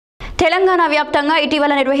తెలంగాణ వ్యాప్తంగా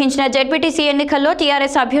ఇటీవల నిర్వహించిన జెడ్పీటీసీ ఎన్నికల్లో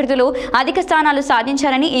టీఆర్ఎస్ అభ్యర్థులు అధిక స్థానాలు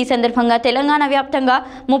సాధించారని ఈ సందర్భంగా తెలంగాణ వ్యాప్తంగా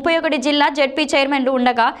 31 జిల్లా జెడ్పీ చైర్మన్లు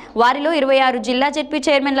ఉండగా వారిలో 26 జిల్లా జెడ్పీ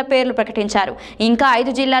చైర్మన్ల పేర్లు ప్రకటించారు. ఇంకా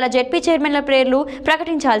 5 జిల్లాల జెడ్పీ చైర్మన్ల పేర్లు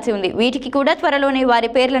ప్రకటించాల్సి ఉంది. వీటికి కూడా త్వరలోనే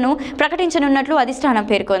వారి పేర్లను ప్రకటించనున్నట్లు అధిష్టానం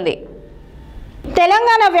పేర్కొంది.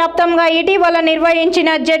 తెలంగాణ వ్యాప్తంగా ఇటీవల నిర్వహించిన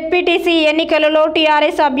జెడ్పీటీసీ ఎన్నికలలో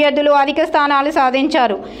టీఆర్ఎస్ అభ్యర్థులు అధిక స్థానాలు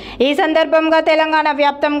సాధించారు. ఈ సందర్భంగా తెలంగాణ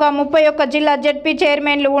వ్యాప్తంగా 31 జిల్లా జెడ్పీ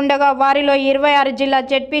చైర్మన్లు ఉండగా వారిలో 26 జిల్లా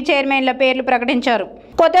జెడ్పీ చైర్మన్ల పేర్లు ప్రకటించారు.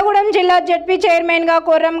 కొత్తగూడెం జిల్లా జెడ్పీ చైర్మన్గా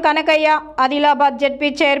కొర్రం Kanakaiah, Adilabad ZP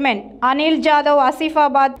chairman Anil Jadhav,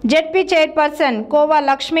 Asifabad ZP chairperson khoa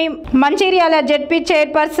Lakshmi, Mancherial ZP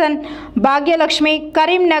chairperson Bhagyalakshmi,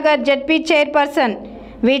 Karimnagar ZP chairperson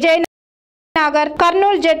Vijay Nagar,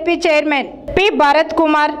 Kurnool ZP chairman P Bharat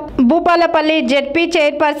Kumar, Bhupalpally ZP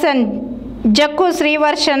chairperson Jakku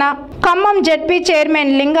శ్రీవర్షణ, Khammam ZP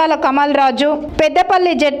chairman లింగాల కమల్ రాజు,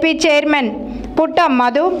 పెద్దపల్లి జెడ్పీ చైర్మన్ పుట్ట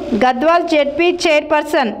Madhu, Gadwal ZP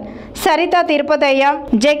chairperson Saritha Tirupathaiah,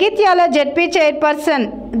 Jagtial ZP chairperson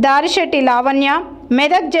Darisetti Lavanya,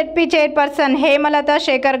 Medak ZP chairperson Hemalatha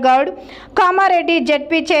Shekhar Goud, Kamareddy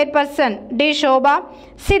ZP chairperson D శోభ,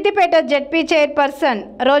 సిద్దిపేట జెడ్పీ చైర్పర్సన్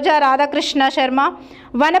రోజా Radhakrishna Sharma,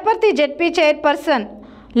 Wanaparthy ZP chairperson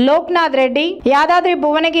Loknath Reddy, Yadadri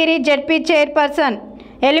Bhuvanagiri ZP chairperson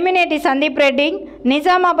Elimineti Sandeep Reddy,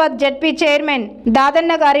 Nizamabad ZP chairman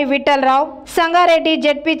Dadannagari Vithal Rao, Sangareddy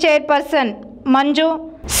ZP chairperson Manju,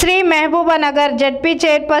 Shri Mahabubnagar ZP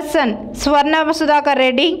chairperson స్వర్ణ Sudhakar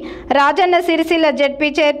Reddy, Rajanna Sircilla ZP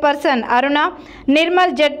chairperson అరుణ,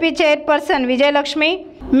 Nirmal ZP chairperson Vijayalakshmi,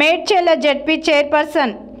 మేడ్చెల్ల ZP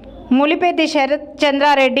chairperson ములిపెద్ది Sarath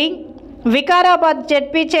Chandra Reddy, Vikarabad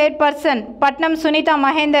ZP chairperson పట్నం Sunitha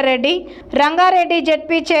Mahender Reddy, Rangareddy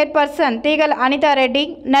ZP chairperson తీగల Anitha Reddy,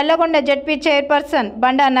 Nalgonda ZP chairperson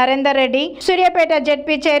బండా Narender Reddy, Suryapet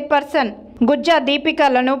ZP chairperson Gujja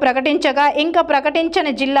దీపికలను ప్రకటించగా ఇంకా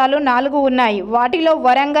ప్రకటించని జిల్లాలు 4 ఉన్నాయి. వాటిలో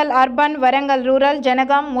Warangal urban, Warangal rural,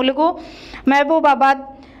 Jangaon, Mulugu, Mahabubabad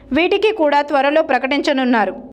వీటికి కూడా త్వరలో ప్రకటించనున్నారు.